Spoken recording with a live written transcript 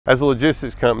As a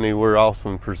logistics company, we're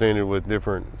often presented with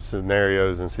different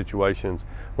scenarios and situations.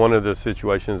 One of the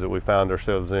situations that we found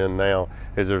ourselves in now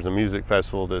is there's a music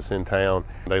festival that's in town.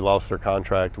 They lost their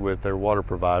contract with their water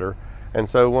provider. And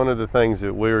so one of the things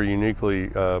that we're uniquely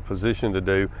positioned to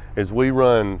do is we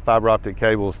run fiber optic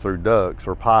cables through ducts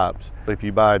or pipes. If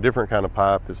you buy a different kind of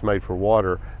pipe that's made for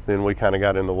water, then we kind of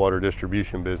got in the water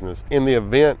distribution business. In the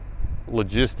event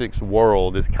logistics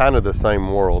world is kind of the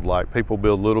same world. Like, people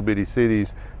build little bitty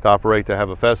cities to operate to have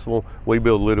a festival. We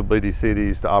build little bitty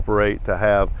cities to operate to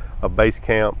have a base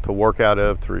camp to work out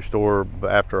of to restore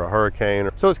after a hurricane.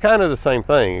 So it's kind of the same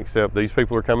thing, except these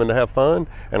people are coming to have fun,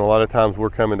 and a lot of times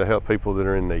we're coming to help people that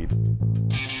are in need.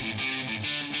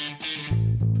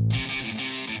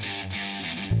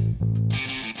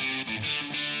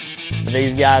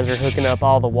 These guys are hooking up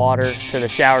all the water to the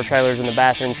shower trailers and the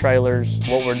bathroom trailers.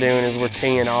 What we're doing is we're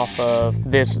teeing off of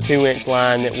this 2-inch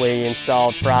line that we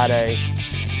installed Friday.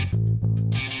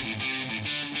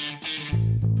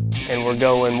 And we're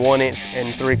going 1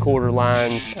 3/4 inch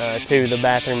lines to the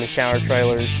bathroom and shower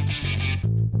trailers.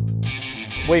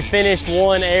 We finished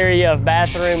one area of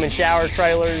bathroom and shower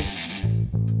trailers.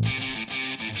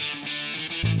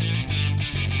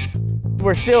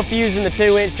 We're still fusing the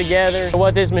 2-inch together.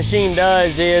 What this machine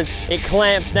does is it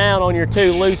clamps down on your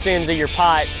 2 loose ends of your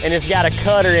pipe, and it's got a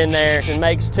cutter in there and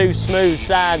makes 2 smooth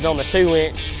sides on the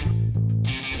 2-inch,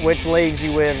 which leaves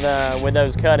you with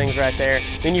those cuttings right there.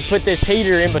 Then you put this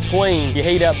heater in between. You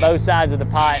heat up both sides of the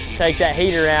pipe, take that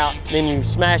heater out, then you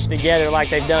smash it together like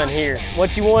they've done here.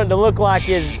 What you want it to look like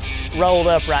is rolled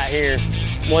up right here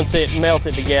once it melts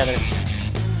it together.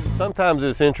 Sometimes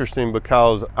it's interesting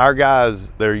because our guys,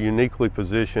 they're uniquely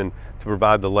positioned to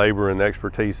provide the labor and the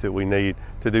expertise that we need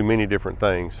to do many different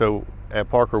things. So at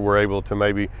Parker, we're able to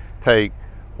maybe take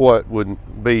what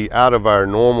would be out of our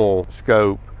normal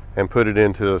scope and put it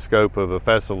into a scope of a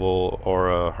festival or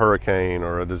a hurricane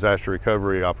or a disaster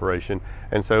recovery operation.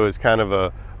 And so it's kind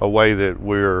of a way that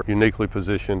we're uniquely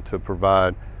positioned to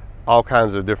provide all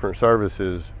kinds of different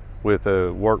services with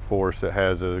a workforce that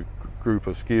has a group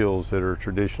of skills that are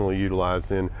traditionally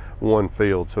utilized in one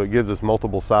field. So it gives us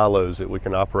multiple silos that we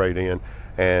can operate in,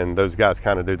 and those guys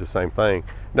kind of do the same thing.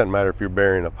 It doesn't matter if you're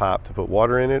burying a pipe to put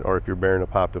water in it or if you're burying a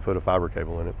pipe to put a fiber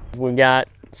cable in it. We've got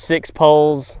 6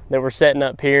 poles that we're setting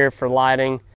up here for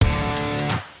lighting.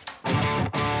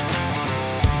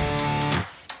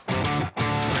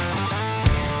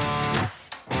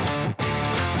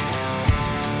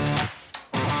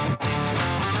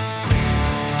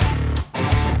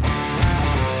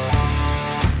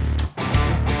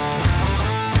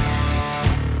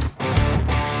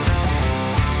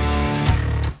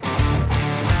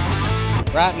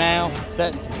 Right now,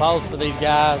 setting some poles for these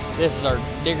guys. This is our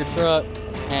digger truck,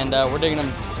 and we're digging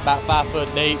them about 5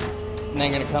 foot deep, and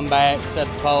then gonna come back, set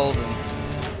the poles,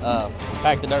 and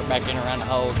pack the dirt back in around the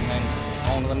holes, and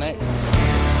then on to the next.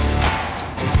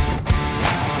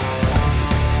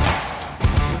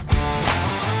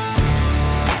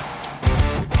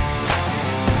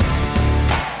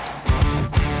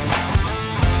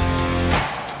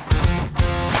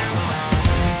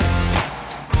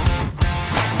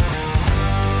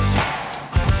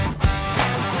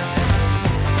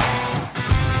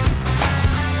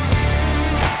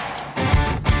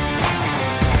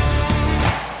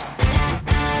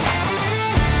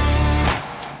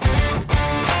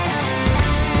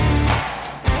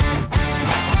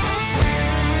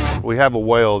 We have a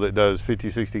well that does 50,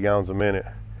 60 gallons a minute,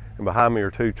 and behind me are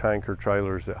 2 tanker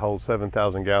trailers that hold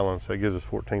 7,000 gallons, so it gives us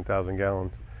 14,000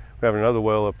 gallons. We have another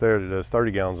well up there that does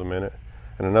 30 gallons a minute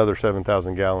and another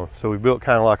 7,000 gallons. So we built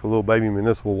kind of like a little baby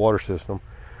municipal water system.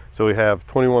 So we have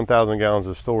 21,000 gallons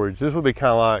of storage. This would be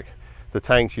kind of like the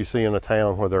tanks you see in a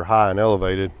town where they're high and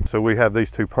elevated. So we have these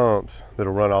 2 pumps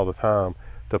that'll run all the time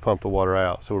to pump the water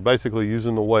out. So we're basically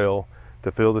using the well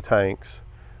to fill the tanks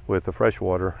with the fresh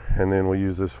water, and then we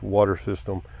use this water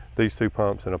system, these 2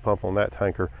 pumps and a pump on that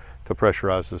tanker, to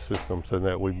pressurize the system, so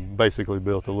that we basically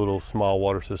built a little small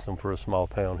water system for a small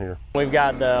town here. We've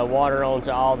got the water on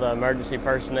to all the emergency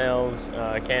personnel's,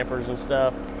 campers and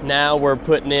stuff. Now we're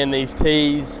putting in these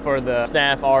tees for the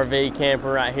staff RV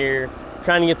camper right here.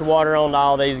 Trying to get the water on to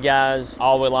all these guys.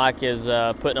 All we like is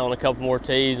putting on a couple more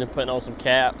tees and putting on some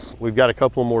caps. We've got a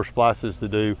couple more splices to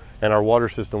do, and our water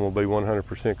system will be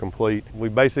 100% complete. We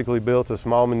basically built a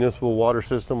small municipal water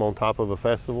system on top of a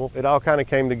festival. It all kind of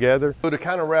came together. So to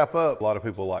kind of wrap up, a lot of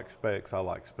people like specs. I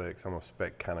like specs. I'm a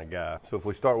spec kind of guy. So if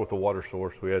we start with the water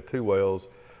source, we had 2 wells.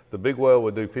 The big well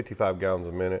would do 55 gallons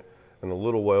a minute, and the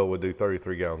little well would do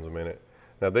 33 gallons a minute.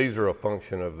 Now these are a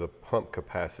function of the pump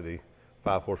capacity.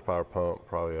 5 horsepower pump,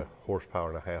 probably a 1.5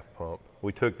 horsepower pump.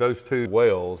 We took those 2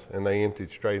 wells and they emptied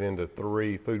straight into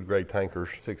 3 food grade tankers,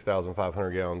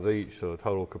 6,500 gallons each, so a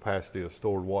total capacity of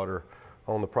stored water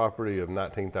on the property of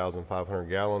 19,500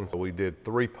 gallons. We did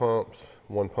 3 pumps,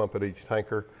 1 pump at each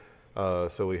tanker.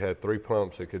 So we had 3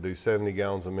 pumps that could do 70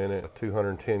 gallons a minute,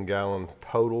 210 gallons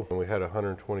total, and we had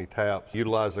 120 taps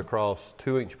utilized across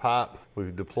 2-inch pipe.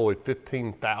 We've deployed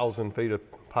 15,000 feet of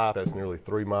pipe, that's nearly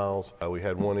 3 miles. We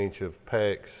had 1 inch of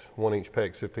PEX, 1-inch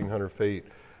PEX 1,500 feet,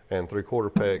 and 3/4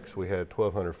 PEX we had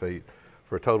 1,200 feet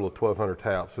for a total of 1,200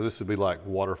 taps. So this would be like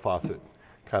water faucet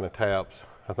kind of taps.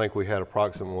 I think we had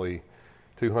approximately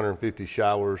 250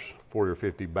 showers, 40 or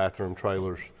 50 bathroom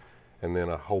trailers, and then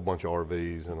a whole bunch of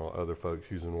RVs and other folks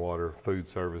using water, food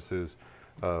services.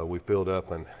 We filled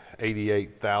up an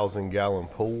 88,000 gallon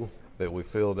pool that we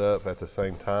filled up at the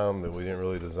same time that we didn't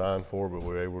really design for, but we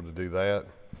were able to do that.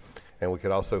 And we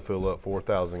could also fill up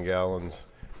 4,000 gallons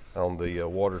on the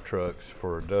water trucks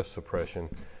for dust suppression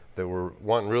that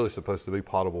weren't really supposed to be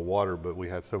potable water, but we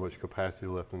had so much capacity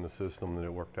left in the system that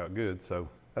it worked out good. So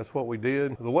that's what we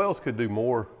did. The wells could do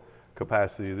more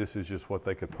capacity. This is just what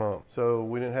they could pump. So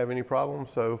we didn't have any problems.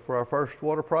 So for our first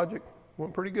water project,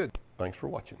 went pretty good. Thanks for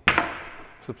watching.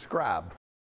 Subscribe.